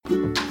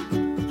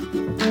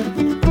It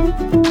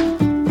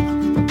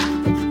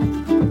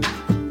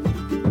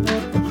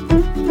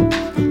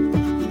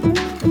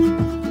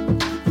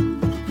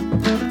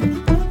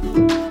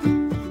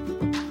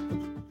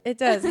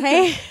does.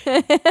 Hey,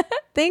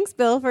 thanks,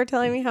 Bill, for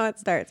telling me how it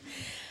starts.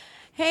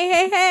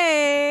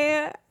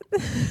 Hey.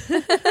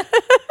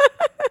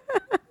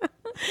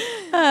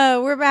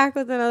 We're back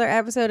with another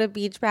episode of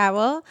Beach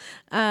Babble.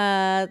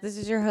 This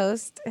is your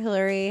host,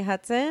 Hillary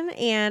Hudson,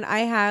 and I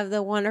have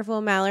the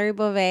wonderful Mallory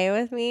Beauvais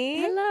with me.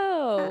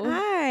 Hello.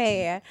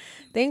 Hi.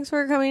 Thanks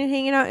for coming and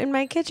hanging out in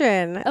my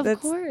kitchen. Of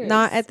course.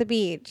 Not at the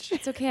beach.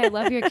 It's okay. I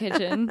love your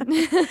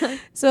kitchen.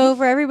 So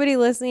for everybody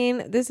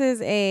listening, this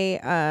is a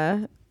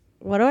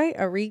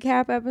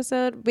recap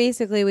episode.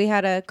 Basically, we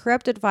had a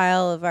corrupted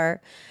file of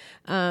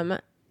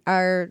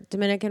our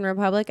Dominican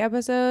Republic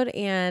episode,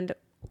 and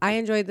I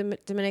enjoyed the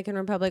Dominican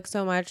Republic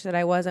so much that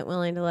I wasn't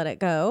willing to let it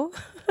go.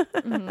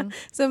 Mm-hmm.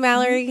 So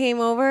Mallory came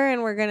over,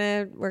 and we're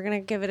gonna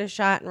give it a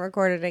shot and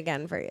record it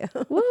again for you.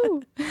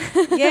 Woo!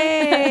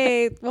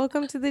 Yay!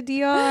 Welcome to the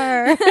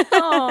DR.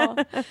 Oh,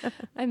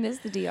 I miss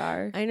the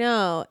DR. I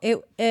know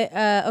it.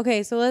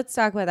 Okay, so let's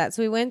talk about that.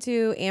 So we went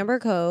to Amber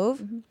Cove.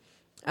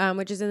 Mm-hmm.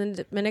 Which is in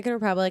the Dominican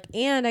Republic.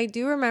 And I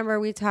do remember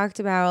we talked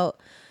about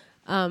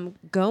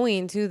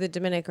going to the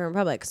Dominican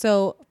Republic.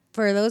 So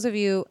for those of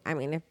you, I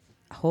mean,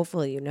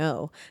 hopefully you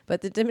know,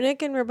 but the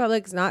Dominican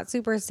Republic's not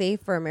super safe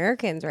for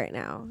Americans right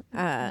now.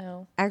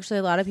 No. Actually,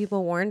 a lot of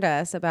people warned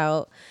us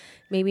about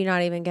maybe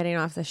not even getting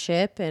off the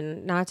ship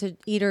and not to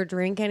eat or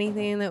drink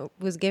anything that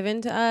was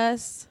given to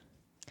us.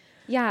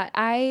 Yeah,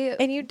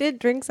 and you did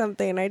drink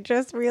something. I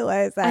just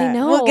realized that. I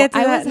know. We'll get to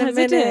that in a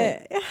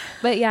minute.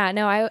 But yeah,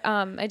 no,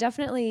 I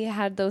definitely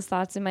had those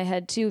thoughts in my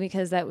head too,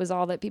 because that was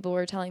all that people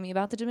were telling me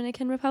about the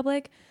Dominican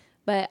Republic.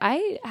 But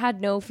I had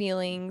no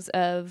feelings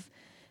of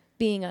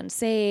being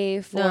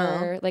unsafe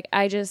or like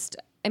I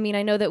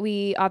know that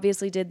we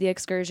obviously did the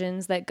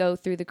excursions that go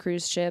through the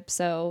cruise ship,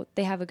 so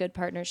they have a good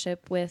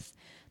partnership with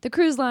the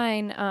cruise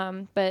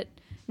line. But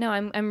no,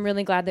 I'm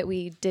really glad that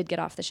we did get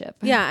off the ship.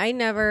 Yeah, I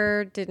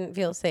never didn't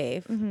feel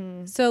safe.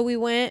 Mm-hmm. So we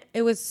went.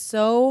 It was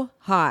so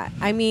hot.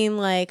 I mean,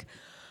 like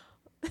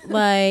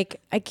I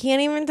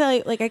can't even tell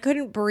you. Like I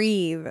couldn't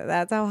breathe.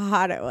 That's how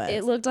hot it was.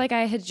 It looked like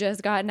I had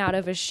just gotten out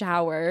of a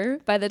shower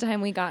by the time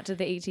we got to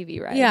the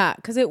ATV ride. Yeah,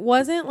 because it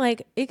wasn't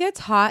like it gets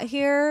hot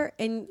here,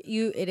 and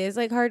it is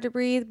like hard to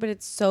breathe, but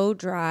it's so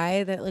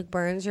dry that it like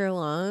burns your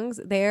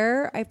lungs.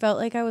 There, I felt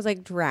like I was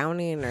like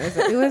drowning, or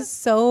it was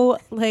so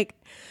like.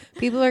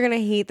 People are going to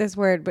hate this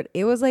word, but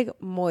it was like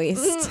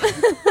moist.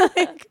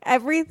 Like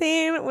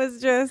everything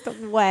was just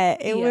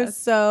wet. It was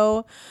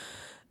so,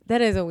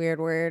 that is a weird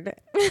word.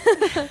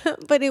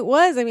 But it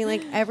was, I mean,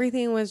 like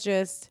everything was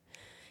just,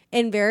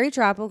 and very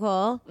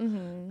tropical.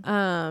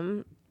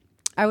 Mm-hmm.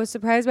 I was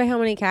surprised by how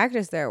many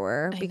cactus there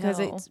were because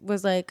it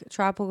was like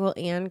tropical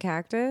and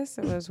cactus.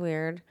 It was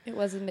weird. It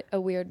was a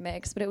weird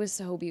mix, but it was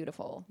so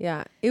beautiful.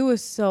 Yeah. It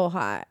was so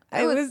hot.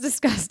 It was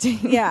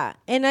disgusting. Yeah.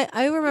 And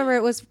I remember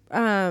it was,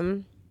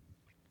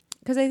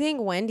 because I think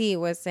Wendy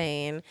was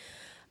saying,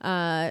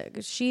 a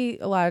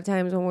lot of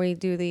times when we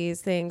do these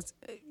things,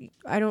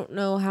 I don't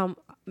know how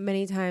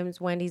many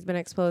times Wendy's been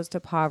exposed to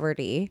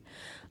poverty.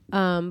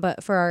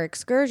 But for our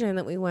excursion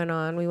that we went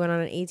on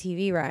an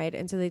ATV ride.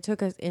 And so they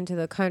took us into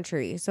the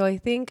country. So I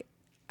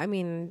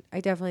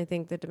definitely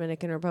think the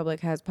Dominican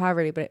Republic has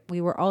poverty, but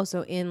we were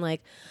also in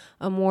like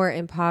a more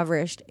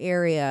impoverished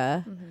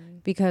area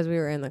because we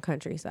were in the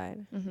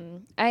countryside. Mm-hmm.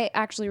 I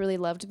actually really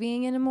loved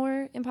being in a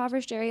more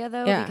impoverished area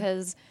though,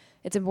 because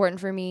it's important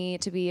for me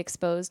to be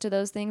exposed to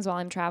those things while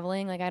I'm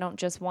traveling. Like I don't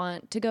just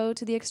want to go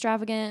to the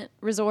extravagant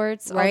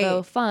resorts,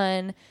 although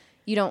fun.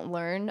 You don't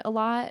learn a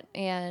lot,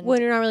 and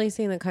when you're not really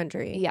seeing the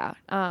country. Yeah,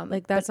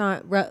 like that's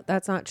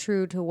not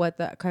true to what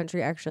the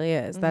country actually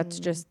is. Mm-hmm. That's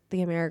just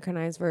the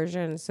Americanized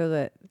version, so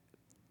that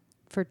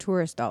for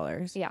tourist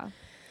dollars. Yeah.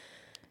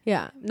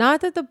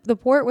 Not that the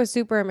port was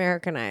super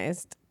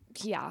Americanized.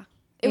 Yeah,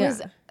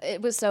 it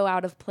was so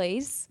out of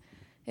place.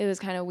 It was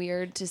kind of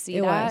weird to see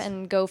that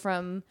and go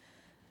from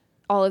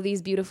all of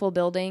these beautiful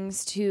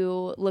buildings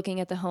to looking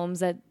at the homes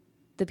that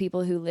the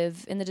people who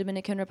live in the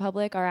Dominican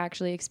Republic are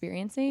actually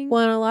experiencing.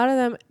 Well, and a lot of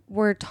them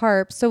were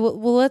tarps. So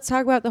let's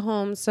talk about the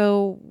homes.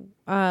 So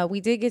we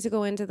did get to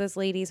go into this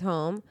lady's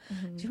home.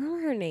 Mm-hmm. Do you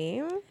remember her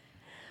name?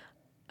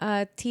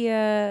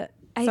 Tia.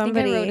 I think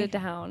I wrote it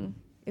down.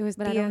 It was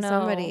Tia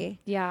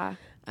somebody. Yeah.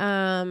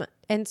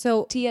 And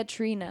so Tia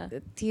Trina,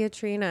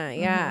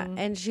 yeah. Mm-hmm.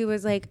 And she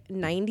was like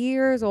 90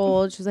 years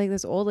old. She was like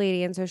this old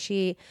lady. And so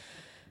she,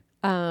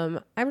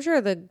 I'm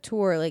sure the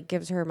tour like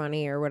gives her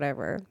money or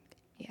whatever.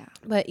 Yeah.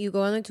 But you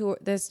go on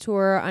this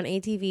tour on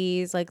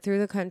ATVs, like through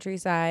the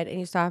countryside,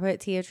 and you stop at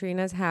Tia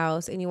Trina's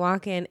house and you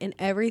walk in and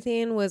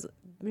everything was,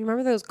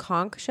 remember those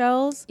conch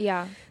shells?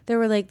 Yeah. There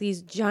were like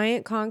these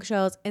giant conch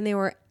shells and they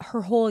were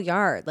her whole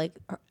yard. Like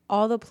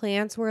all the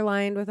plants were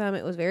lined with them.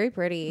 It was very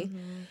pretty.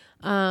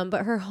 Mm-hmm.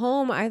 But her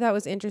home I thought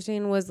was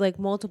interesting was like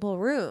multiple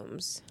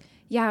rooms.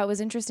 Yeah. It was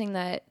interesting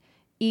that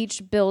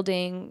each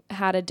building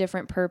had a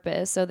different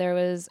purpose. So there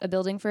was a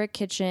building for a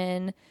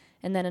kitchen,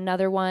 and then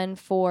another one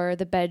for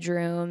the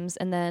bedrooms,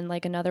 and then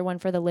like another one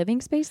for the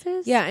living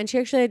spaces. Yeah, and she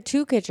actually had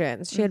 2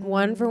 kitchens. She had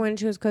one for when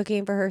she was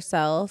cooking for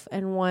herself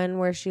and one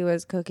where she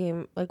was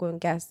cooking like when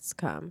guests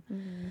come.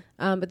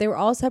 But they were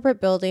all separate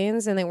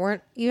buildings and they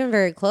weren't even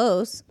very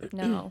close.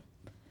 No,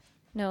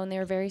 and they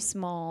were very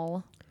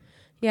small.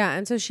 Yeah,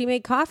 and so she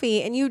made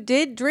coffee and you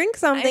did drink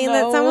something I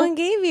that know. someone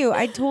gave you.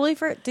 I totally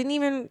didn't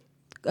even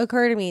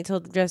occur to me till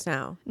just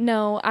now.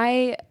 No,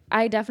 I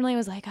definitely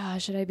was like, oh,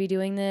 should I be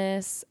doing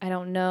this? I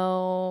don't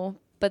know.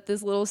 But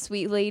this little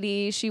sweet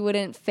lady, she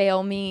wouldn't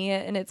fail me,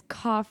 and it's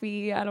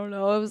coffee. I don't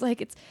know. It was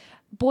like it's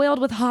boiled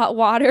with hot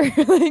water,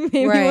 like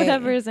maybe Right.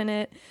 whatever's in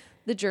it,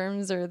 the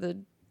germs or the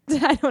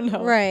I don't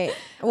know. Right.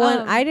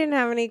 Well, I didn't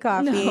have any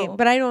coffee, no.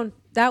 but I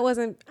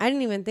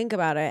didn't even think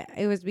about it.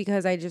 It was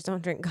because I just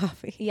don't drink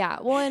coffee. Yeah.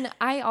 Well, and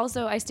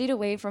I stayed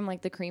away from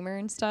like the creamer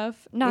and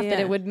stuff. Not that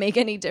Yeah. it would make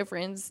any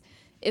difference.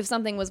 If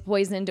something was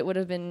poisoned,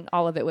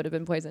 all of it would have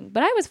been poisoned.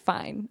 But I was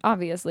fine,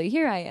 obviously.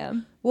 Here I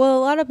am. Well, a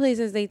lot of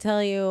places they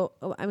tell you,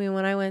 I mean,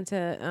 when I went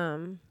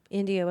to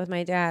India with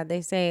my dad,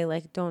 they say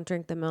like don't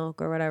drink the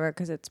milk or whatever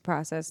because it's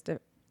processed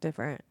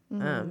different.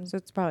 So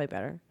it's probably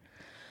better.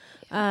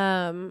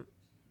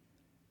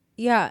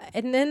 Yeah,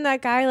 and then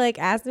that guy like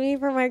asked me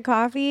for my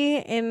coffee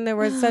and there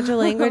was such a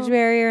language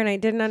barrier and I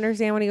didn't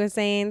understand what he was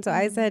saying, so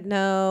I said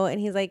no,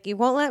 and he's like, "You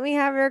won't let me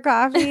have your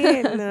coffee?"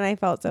 And then I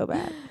felt so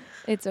bad.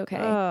 It's okay.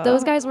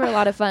 Those guys were a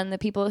lot of fun. The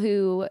people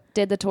who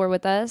did the tour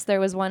with us, there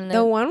was one.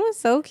 The one was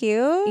so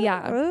cute.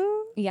 Yeah.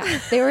 Ooh. Yeah,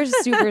 they were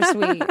super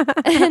sweet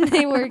and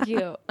they were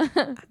cute.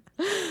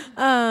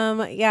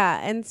 Yeah,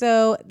 and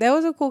so that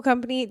was a cool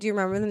company. Do you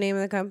remember the name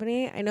of the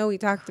company? I know we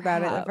talked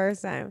about it the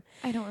first time.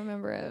 I don't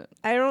remember it.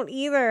 I don't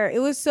either. It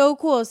was so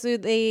cool. So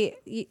and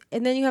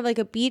then you have like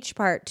a beach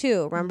part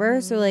too,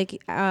 remember? So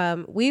like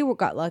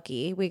got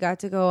lucky. We got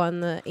to go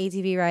on the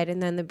ATV ride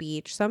and then the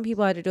beach. Some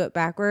people had to do it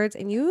backwards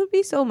and you would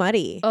be so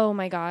muddy. Oh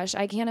my gosh,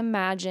 I can't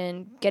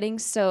imagine getting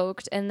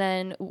soaked and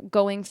then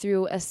going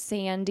through a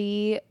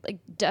sandy, like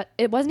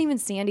it wasn't even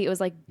sandy, it was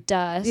like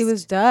dust. It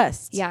was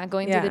dust. Yeah,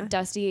 going through the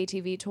dusty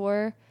ATV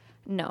tour.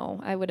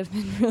 No, I would have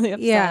been really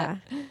upset. Yeah.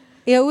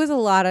 It was a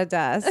lot of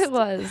dust. It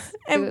was.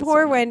 And It was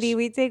poor so Wendy, much.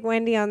 we take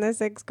Wendy on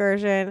this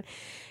excursion.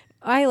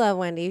 I love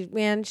Wendy,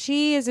 man.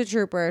 She is a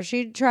trooper.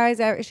 She gives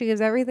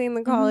everything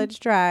the college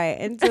try.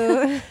 And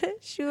so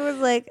she was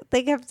like,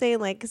 they kept saying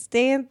like,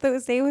 stay with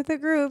the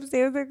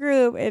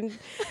group. And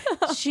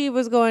she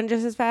was going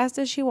just as fast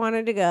as she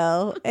wanted to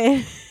go.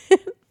 And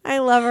I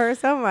love her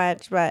so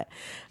much. But,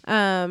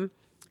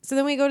 so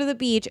then we go to the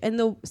beach and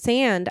the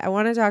sand. I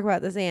want to talk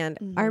about the sand.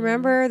 I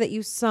remember that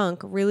you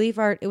sunk really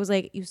far. It was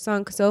like you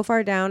sunk so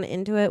far down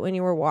into it when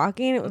you were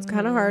walking. It was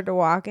kind of hard to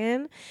walk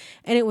in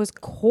and it was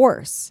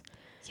coarse.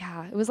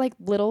 Yeah, it was like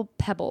little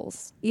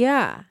pebbles.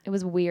 Yeah. It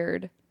was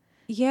weird.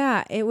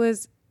 Yeah. It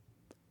was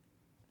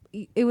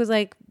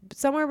like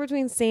somewhere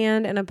between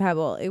sand and a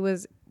pebble. It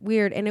was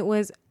weird. And it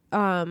was,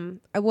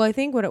 I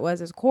think what it was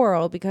is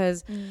coral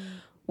because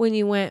when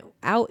you went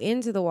out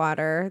into the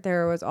water,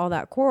 there was all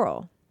that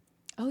coral.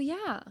 Oh,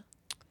 yeah.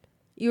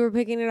 You were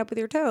picking it up with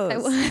your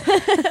toes.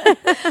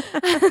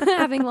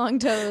 Having long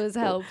toes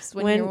helps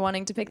when you're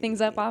wanting to pick things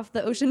up off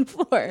the ocean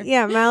floor.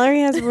 Yeah, Mallory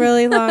has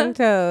really long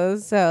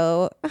toes,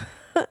 so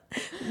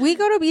we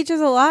go to beaches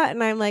a lot,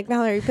 and I'm like,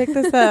 Mallory, pick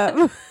this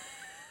up.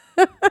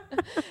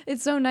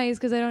 It's so nice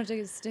because I don't have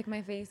to stick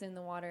my face in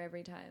the water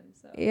every time.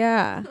 So.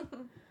 Yeah.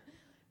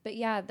 But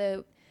yeah,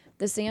 the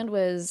sand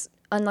was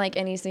unlike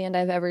any sand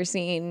I've ever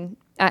seen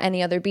at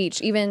any other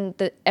beach. Even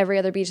every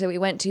other beach that we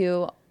went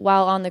to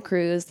while on the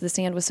cruise, the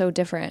sand was so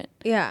different.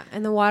 Yeah,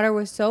 and the water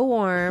was so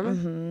warm,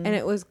 and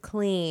it was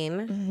clean.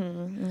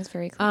 It was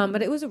very clean.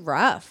 But it was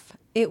rough.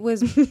 It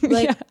was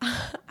like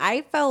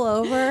I fell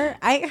over.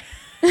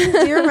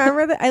 Do you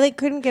remember that? I like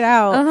couldn't get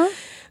out.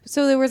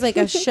 So there was like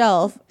a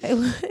shelf.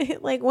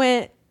 It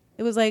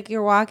was like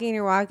you're walking,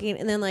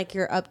 and then like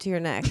you're up to your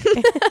neck.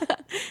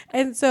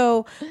 And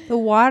so the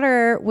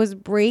water was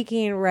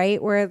breaking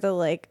right where the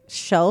like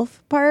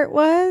shelf part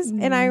was.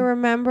 And I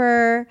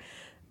remember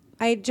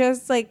I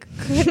just like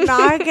could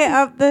not get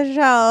up the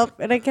shelf.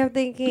 And I kept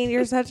thinking,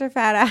 you're such a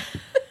fat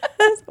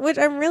ass, which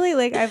I'm really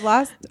like, I've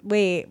lost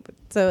weight.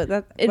 So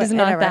It is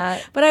not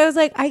that. But I was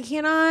like, I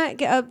cannot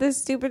get up this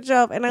stupid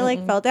shelf. And I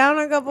like fell down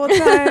a couple of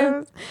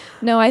times.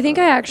 No, I think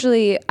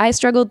I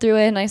struggled through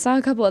it, and I saw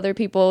a couple other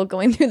people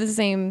going through the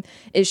same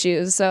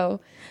issues.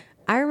 So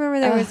I remember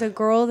there was a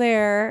girl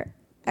there.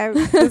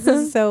 This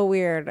is so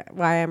weird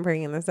why I'm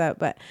bringing this up,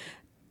 but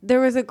there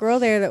was a girl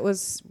there that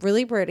was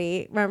really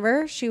pretty.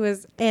 Remember? She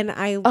was, and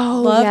I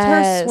loved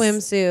yes. her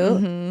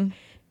swimsuit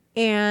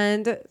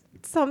and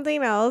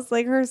something else,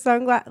 like her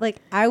sunglasses. Like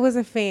I was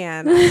a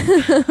fan.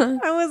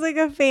 I was like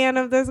a fan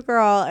of this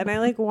girl, and I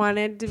like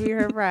wanted to be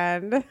her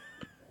friend.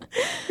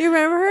 You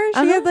remember her?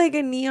 She had like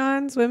a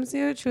neon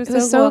swimsuit. She was It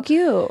was so so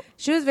cute.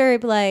 She was very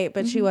polite,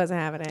 but she wasn't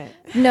having it.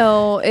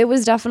 No, it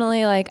was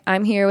definitely like,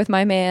 I'm here with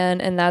my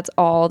man, and that's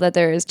all that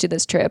there is to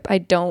this trip. I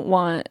don't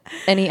want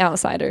any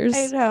outsiders.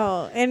 I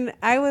know. And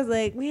I was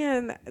like,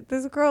 man,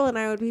 this girl and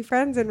I would be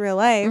friends in real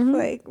life.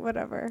 Like,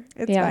 whatever.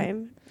 It's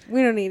fine.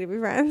 We don't need to be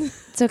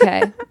friends. It's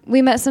okay.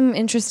 We met some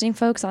interesting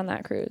folks on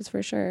that cruise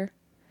for sure.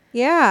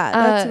 Yeah,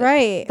 that's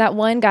right. That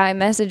one guy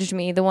messaged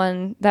me, the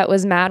one that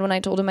was mad when I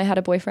told him I had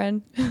a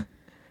boyfriend.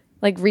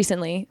 Like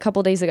recently, a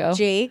couple days ago.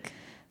 Jake.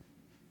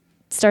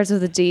 Starts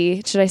with a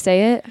D. Should I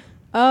say it?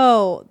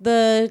 Oh,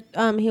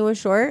 he was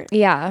short?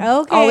 Yeah.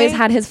 Okay. Always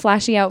had his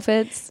flashy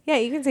outfits. Yeah,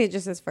 you can say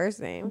just his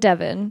first name.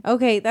 Devin.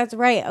 Okay, that's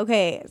right.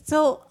 Okay.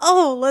 So,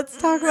 let's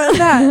talk about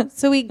that.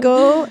 So we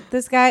go,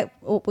 this guy,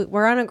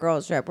 we're on a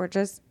girls trip. We're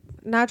just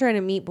not trying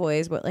to meet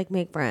boys, but like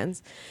make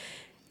friends.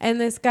 And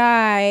this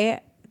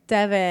guy,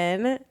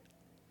 Devin,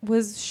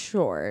 was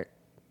short.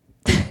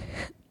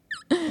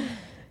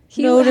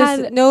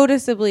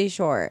 Noticeably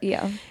short.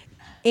 Yeah.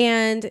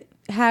 And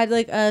had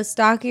like a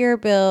stockier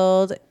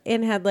build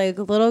and had like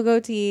a little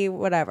goatee,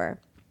 whatever.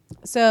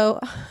 So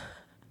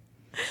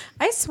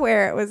I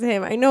swear it was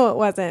him. I know it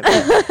wasn't.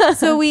 But,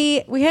 so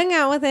we hung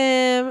out with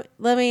him.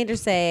 Let me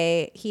just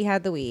say he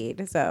had the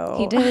weed. So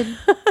He did.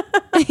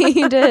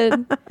 He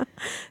did.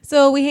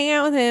 So we hang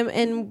out with him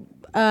and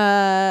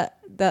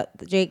the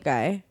Jake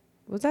guy.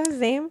 Was that his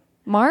name?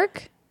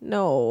 Mark?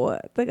 No,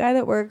 the guy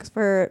that works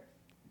for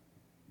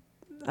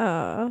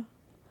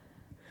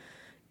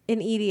in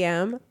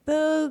EDM,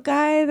 the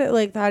guy that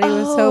like thought he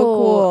was so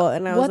cool,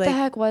 and I was what like, the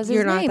heck was his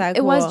 "You're name? not that It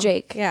cool." was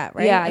Jake. Yeah,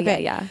 right. Yeah,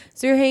 Okay. yeah.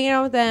 So you're hanging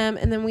out with them,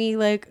 and then we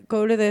like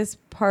go to this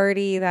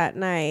party that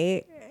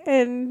night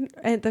and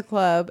at the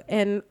club,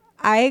 and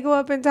I go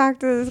up and talk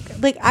to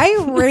this. Like I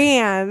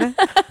ran.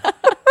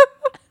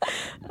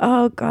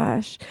 Oh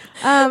gosh.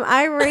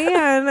 I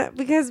ran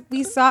because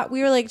we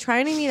were like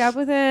trying to meet up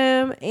with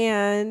him,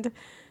 and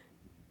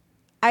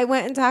I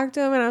went and talked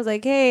to him, and I was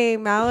like, hey,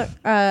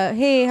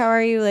 hey, how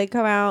are you? Like,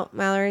 come out.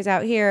 Mallory's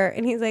out here.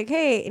 And he's like,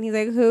 hey. And he's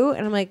like, who?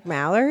 And I'm like,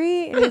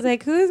 Mallory? And he's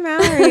like, who's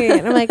Mallory?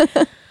 And I'm like,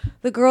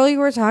 the girl you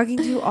were talking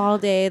to all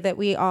day that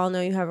we all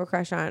know you have a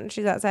crush on.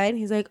 She's outside. And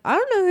he's like, I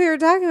don't know who you're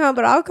talking about,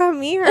 but I'll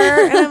come meet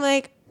her. And I'm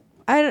like,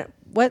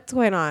 what's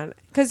going on?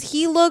 Because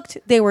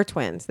they were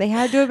twins. They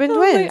had to have been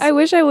twins. I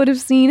wish I would have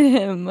seen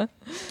him.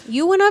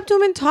 You went up to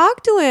him and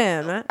talked to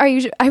him.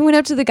 I went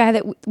up to the guy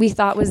that we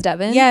thought was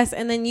Devin. Yes,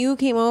 and then you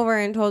came over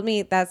and told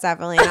me that's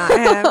definitely not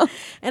him.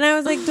 And I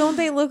was like, don't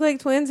they look like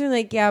twins? And you're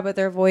like, yeah, but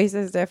their voice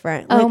is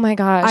different. Like, Oh my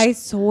gosh. I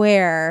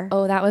swear.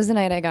 Oh, that was the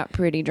night I got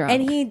pretty drunk.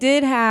 And he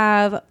did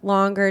have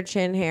longer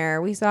chin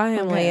hair. We saw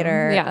him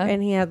later. Yeah.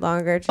 And he had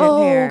longer chin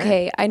hair.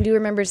 Okay. I do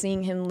remember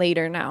seeing him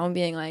later now and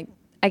being like,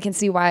 I can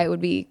see why it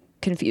would be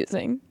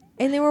confusing.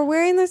 And they were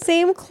wearing the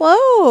same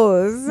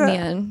clothes.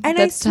 Man, and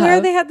that's I swear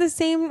tough. they had the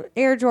same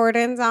Air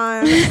Jordans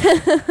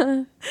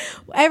on.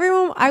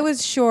 I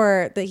was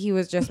sure that he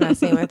was just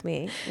messing with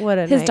me. What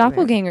a His nightmare.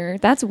 doppelganger.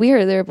 That's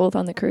weird. They were both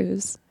on the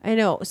cruise. I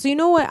know. So you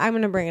know what? I'm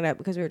going to bring it up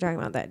because we were talking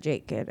about that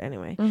Jake kid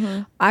anyway.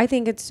 Mm-hmm. I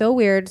think it's so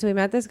weird. So we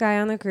met this guy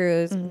on the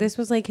cruise. This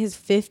was like his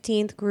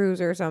 15th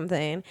cruise or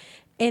something.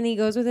 And he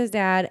goes with his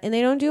dad and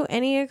they don't do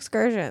any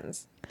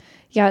excursions.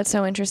 Yeah, it's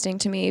so interesting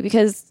to me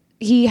because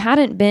he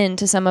hadn't been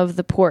to some of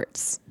the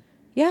ports.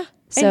 Yeah.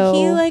 So, and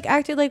he like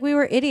acted like we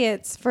were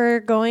idiots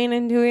for going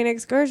and doing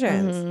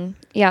excursions.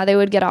 Yeah, they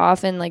would get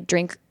off and like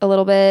drink a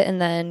little bit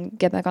and then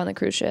get back on the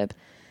cruise ship.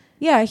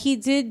 Yeah, he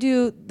did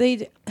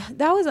that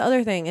was the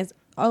other thing is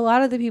a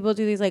lot of the people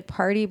do these like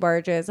party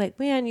barges. Like,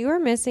 man, you are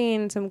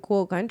missing some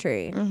cool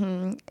country.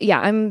 Yeah,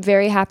 I'm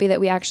very happy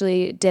that we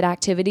actually did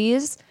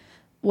activities.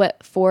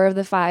 4 of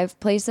the 5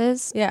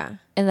 places. Yeah.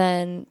 And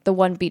then the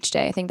one beach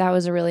day. I think that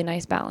was a really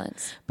nice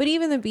balance. But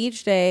even the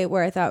beach day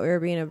where I thought we were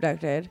being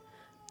abducted,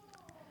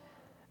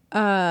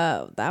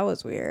 that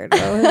was weird.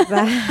 What was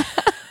that?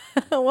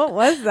 What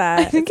was that?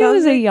 I think it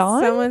was a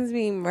yawn. Someone's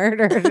being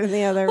murdered in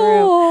the other room.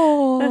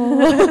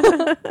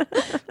 Oh.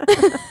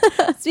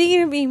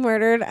 Speaking of being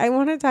murdered, I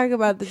want to talk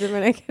about the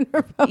Dominican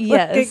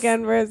Republic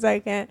again for a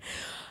second.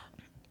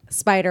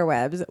 Spider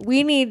webs.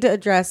 We need to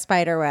address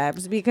spider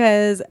webs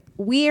because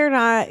we are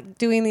not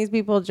doing these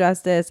people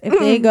justice if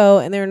they go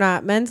and they're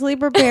not mentally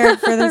prepared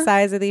for the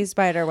size of these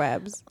spider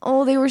webs.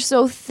 Oh, they were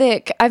so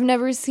thick. I've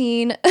never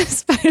seen a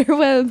spider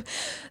web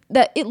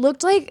that it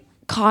looked like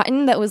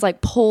cotton that was like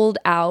pulled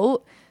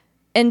out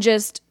and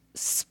just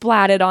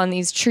splatted on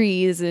these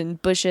trees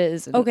and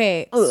bushes. And,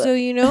 okay, so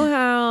you know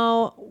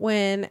how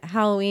when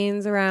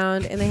Halloween's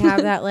around and they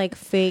have that like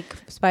fake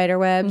spider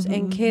webs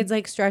and kids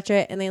like stretch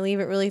it and they leave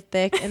it really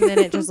thick and then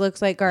it just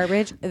looks like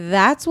garbage?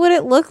 That's what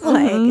it looked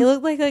like. It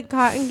looked like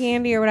cotton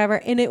candy or whatever,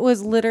 and it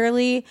was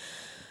literally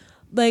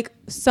like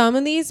some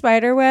of these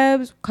spider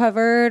webs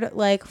covered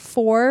like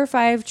 4 or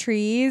 5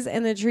 trees,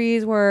 and the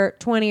trees were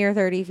 20 or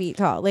 30 feet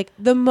tall. Like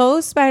the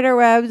most spider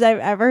webs I've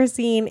ever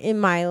seen in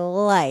my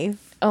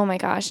life. oh my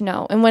gosh,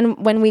 no. And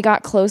when we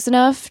got close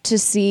enough to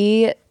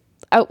see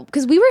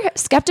because we were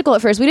skeptical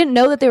at first. We didn't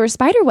know that they were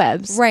spider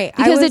webs. Right.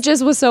 Because it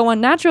just was so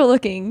unnatural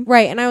looking.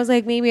 Right. And I was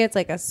like, maybe it's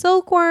like a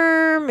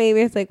silkworm.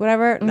 Maybe it's like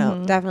whatever.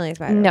 No, definitely a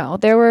spider. No,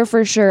 there were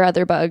for sure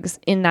other bugs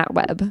in that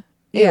web.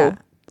 Yeah. Ew.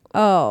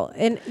 Oh,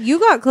 and you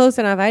got close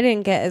enough. I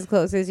didn't get as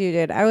close as you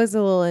did. I was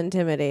a little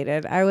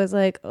intimidated. I was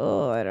like,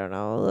 oh, I don't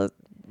know.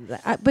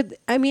 But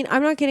I mean,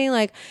 I'm not kidding.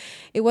 Like,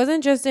 it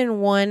wasn't just in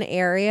one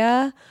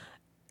area.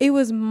 It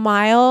was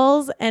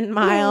miles and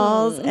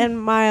miles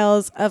and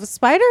miles of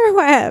spider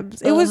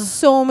webs. It was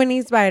so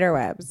many spider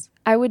webs.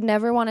 I would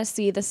never want to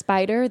see the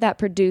spider that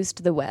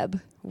produced the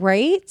web.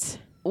 Right?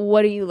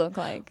 What do you look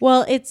like?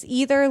 Well, it's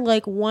either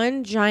like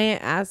one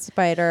giant ass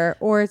spider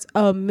or it's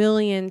a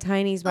million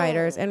tiny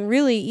spiders. And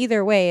really,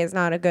 either way is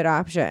not a good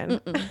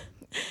option.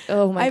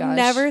 Oh my gosh. I've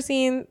never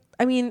seen.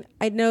 I mean,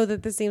 I know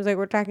that this seems like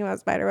we're talking about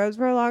spider webs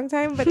for a long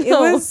time, but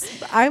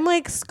I'm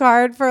like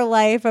scarred for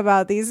life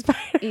about these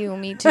spiders. Ew,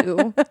 me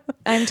too.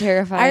 I'm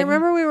terrified. I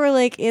remember we were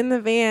like in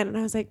the van and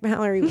I was like,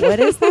 Mallory,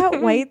 what is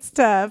that white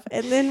stuff?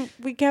 And then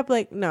we kept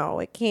like, no,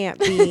 it can't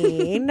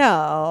be.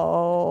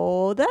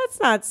 No,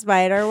 that's not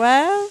spider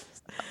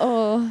webs.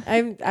 Oh,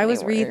 I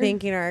was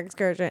rethinking our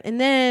excursion.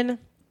 And then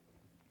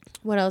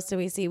what else did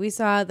we see? We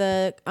saw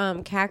the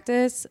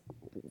cactus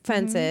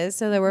fences.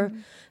 So there were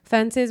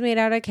fences made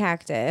out of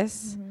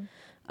cactus,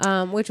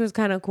 which was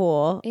kind of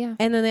cool. Yeah.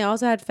 And then they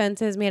also had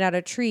fences made out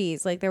of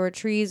trees. Like there were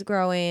trees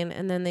growing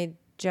and then they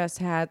just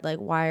had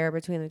like wire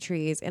between the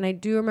trees. And I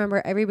do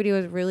remember everybody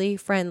was really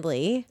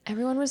friendly.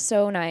 Everyone was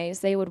so nice.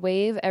 They would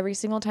wave every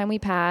single time we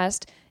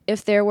passed.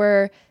 If there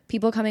were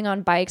people coming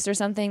on bikes or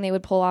something, they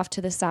would pull off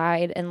to the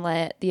side and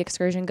let the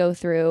excursion go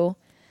through.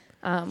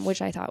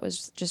 Which I thought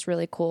was just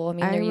really cool. I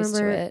mean, they're used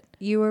to it.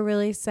 You were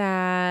really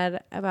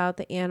sad about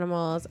the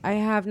animals. I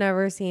have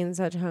never seen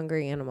such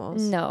hungry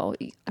animals. No,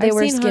 I've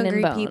were seen skin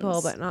hungry and bones.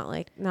 people, but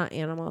not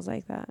animals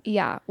like that.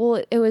 Yeah.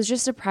 Well, it was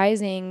just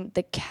surprising.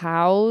 The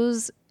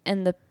cows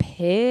and the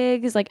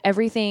pigs, like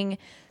everything,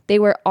 they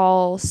were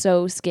all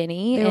so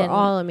skinny. They were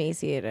all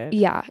emaciated.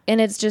 Yeah.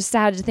 And it's just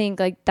sad to think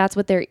like that's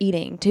what they're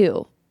eating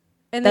too.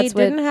 And they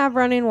didn't have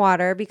running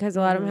water because a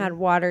lot of them had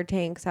water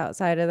tanks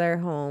outside of their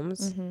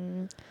homes.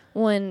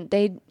 When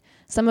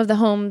some of the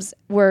homes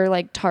were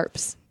like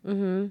tarps.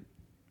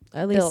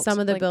 At least some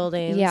of the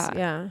buildings.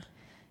 Yeah.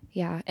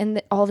 Yeah.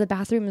 And all the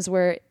bathrooms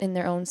were in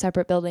their own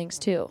separate buildings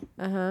too.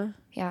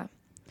 Yeah.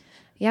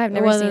 Yeah, I've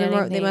never seen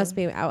anything. They must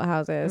be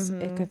outhouses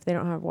if they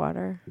don't have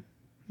water.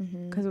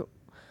 Because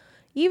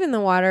even the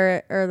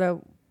water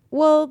or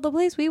the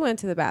place we went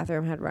to, the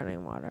bathroom had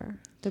running water.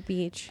 The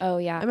beach. Oh,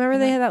 yeah. I remember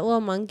they had that little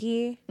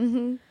monkey.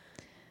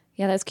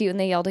 Yeah, that's cute. And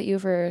they yelled at you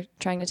for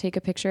trying to take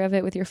a picture of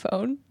it with your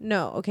phone.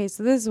 No. Okay,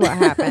 so this is what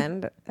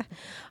happened.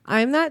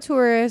 I'm that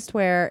tourist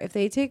where if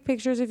they take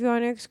pictures of you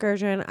on an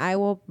excursion, I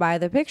will buy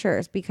the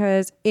pictures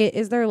because it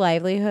is their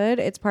livelihood.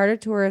 It's part of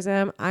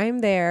tourism. I'm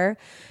there.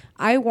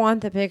 I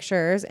want the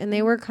pictures. And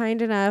they were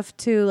kind enough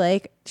to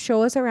like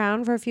show us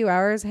around for a few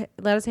hours,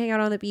 let us hang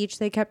out on the beach.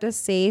 They kept us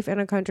safe in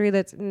a country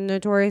that's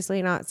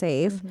notoriously not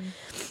safe.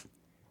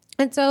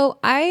 And so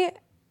I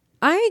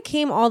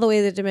came all the way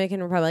to the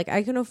Dominican Republic.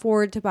 I can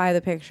afford to buy the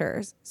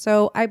pictures.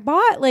 So I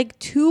bought like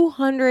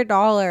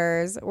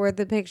 $200 worth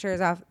of pictures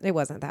off. It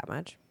wasn't that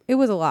much. It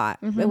was a lot.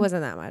 It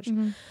wasn't that much.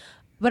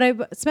 But I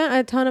spent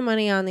a ton of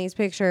money on these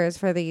pictures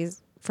I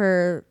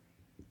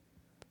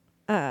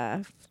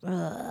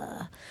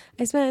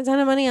spent a ton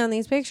of money on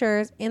these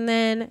pictures. And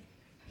then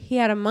he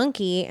had a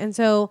monkey. And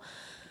so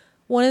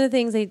one of the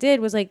things they did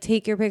was like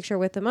take your picture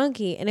with the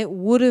monkey, and it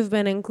would have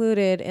been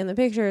included in the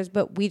pictures,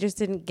 but we just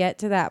didn't get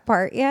to that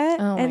part yet.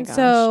 Oh my gosh.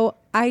 So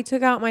I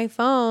took out my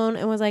phone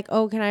and was like,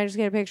 oh, can I just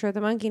get a picture with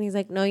the monkey? And he's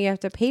like, no, you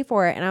have to pay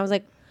for it. And I was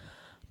like,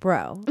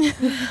 bro,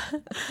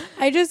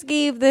 I just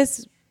gave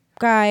this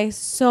guy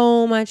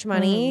so much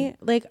money.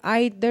 Like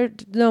there's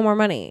no more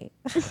money.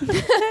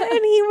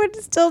 And he would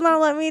still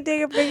not let me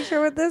take a picture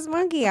with this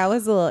monkey. I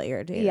was a little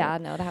irritated. Yeah,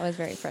 no, that was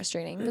very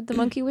frustrating. But the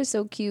monkey was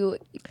so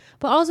cute.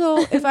 But also,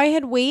 if I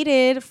had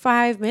waited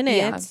 5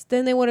 minutes,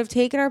 then they would have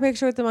taken our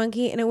picture with the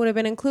monkey and it would have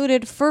been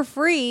included for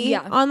free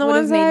on the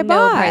ones that I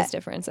bought. No price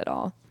difference at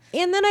all.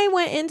 And then I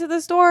went into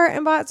the store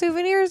and bought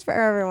souvenirs for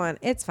everyone.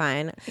 It's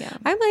fine. Yeah.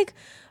 I'm like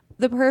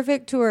the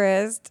perfect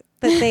tourist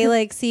that they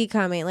like see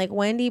coming. Like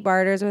Wendy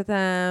barters with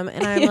them.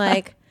 And I'm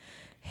like,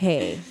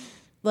 hey,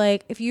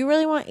 like if you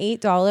really want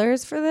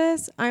 $8 for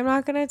this, I'm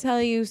not going to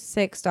tell you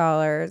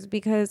 $6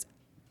 because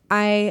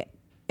I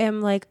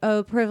am like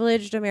a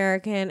privileged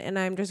American and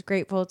I'm just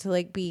grateful to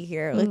like be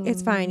here. Like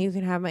it's fine. You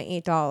can have my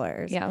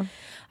 $8. Yeah.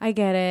 I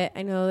get it.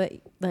 I know that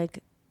like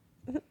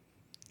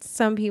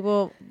some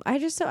people, I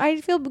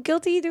feel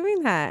guilty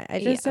doing that. I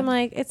just am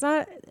like, it's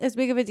not as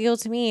big of a deal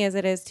to me as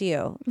it is to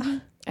you.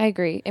 I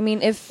agree. I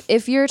mean,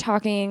 if you're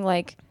talking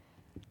like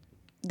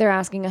they're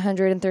asking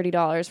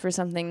 $130 for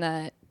something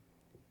that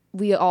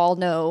we all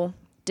know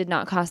did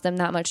not cost them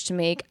that much to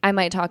make, I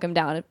might talk them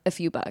down a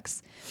few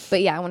bucks.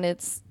 But yeah, when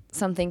it's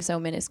something so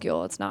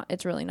minuscule,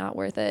 it's really not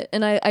worth it.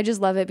 And I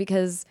just love it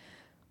because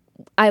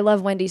I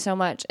love Wendy so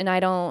much and I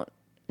don't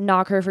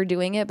knock her for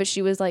doing it, but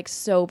she was like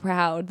so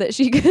proud that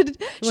she could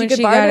When she could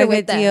she got barter a good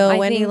with them. deal, I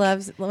Wendy think-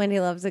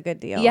 loves a good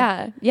deal.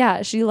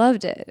 Yeah, she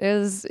loved it. It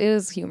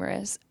was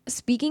humorous.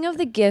 Speaking of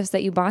the gifts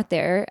that you bought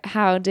there,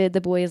 how did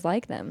the boys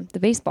like them? The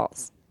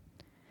baseballs.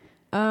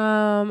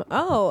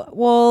 Oh,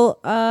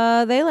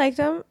 well, they liked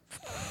them.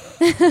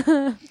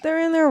 They're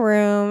in their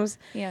rooms.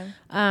 Yeah.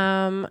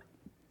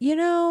 You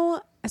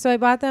know, so I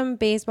bought them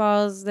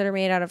baseballs that are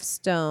made out of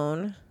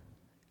stone.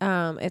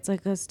 It's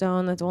like a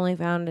stone that's only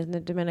found in the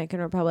Dominican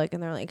Republic,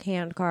 and they're like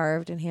hand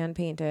carved and hand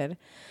painted.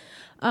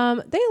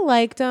 They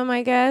liked them,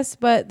 I guess,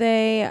 but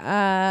they,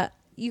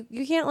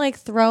 you can't like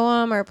throw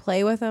them or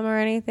play with them or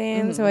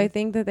anything. So I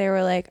think that they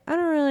were like, I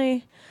don't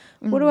really,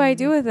 what do I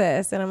do with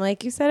this? And I'm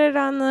like, you set it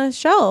on the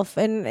shelf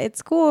and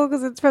it's cool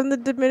because it's from the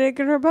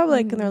Dominican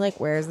Republic. And they're like,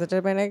 where's the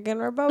Dominican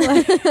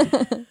Republic?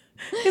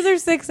 Because they're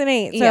 6 and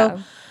 8.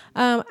 So,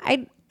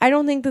 I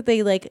don't think that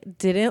they like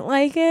didn't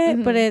like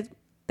it, but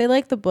they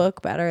like the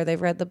book better.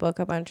 They've read the book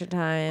a bunch of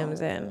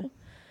times and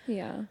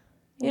Yeah.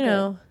 you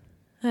know,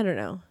 I don't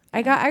know.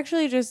 I got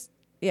actually just,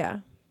 yeah,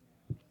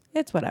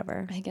 it's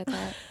whatever. I get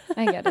that.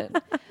 I get it.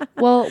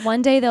 Well,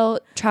 one day they'll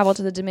travel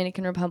to the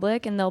Dominican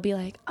Republic and they'll be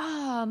like,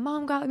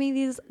 Mom got me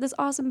this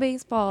awesome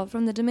baseball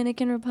from the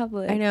Dominican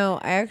Republic. I know.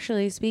 I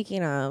actually,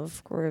 speaking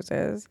of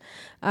cruises,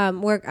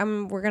 we're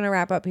gonna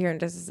wrap up here in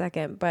just a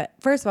second. But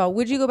first of all,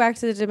 would you go back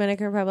to the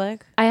Dominican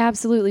Republic? I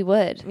absolutely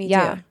would. Me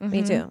yeah. too.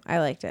 Me too. I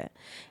liked it,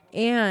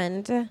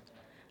 and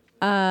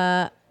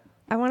I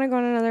want to go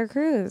on another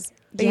cruise.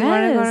 Do you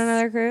want to go on Yes.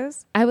 another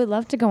cruise? I would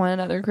love to go on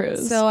another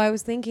cruise. So I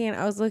was looking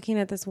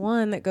at this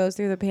one that goes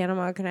through the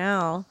Panama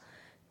Canal,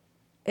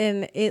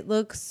 and it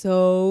looks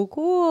so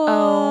cool.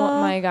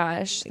 oh my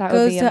gosh, that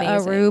Goes would be to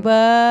amazing.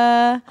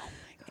 Aruba,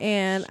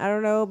 and I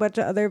don't know, a bunch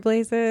of other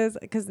places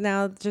because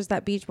now just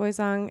that Beach Boy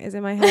song is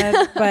in my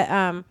head.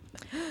 But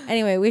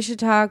anyway, we should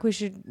talk. We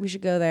should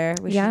go there.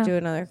 We Yeah. should do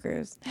another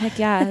cruise. Heck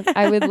yeah,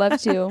 I would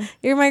love to.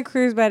 You're my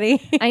cruise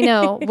buddy. I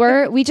know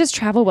we just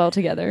travel well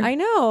together. I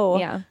know.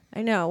 Yeah.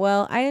 I know.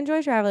 Well, I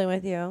enjoy traveling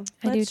with you.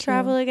 I do Let's too.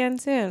 travel again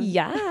soon.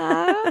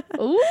 Yeah. Ooh.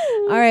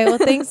 All right. Well,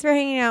 thanks for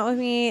hanging out with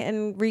me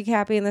and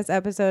recapping this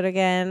episode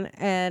again.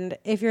 And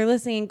if you're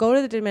listening, go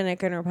to the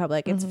Dominican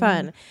Republic. It's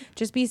fun.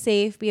 Just be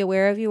safe. Be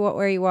aware of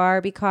where you are.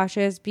 Be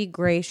cautious. Be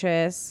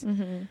gracious.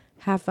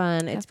 Have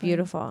fun. It's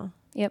beautiful.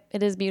 Yep,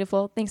 it is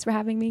beautiful. Thanks for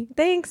having me.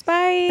 Thanks.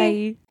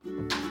 Bye.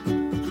 Bye.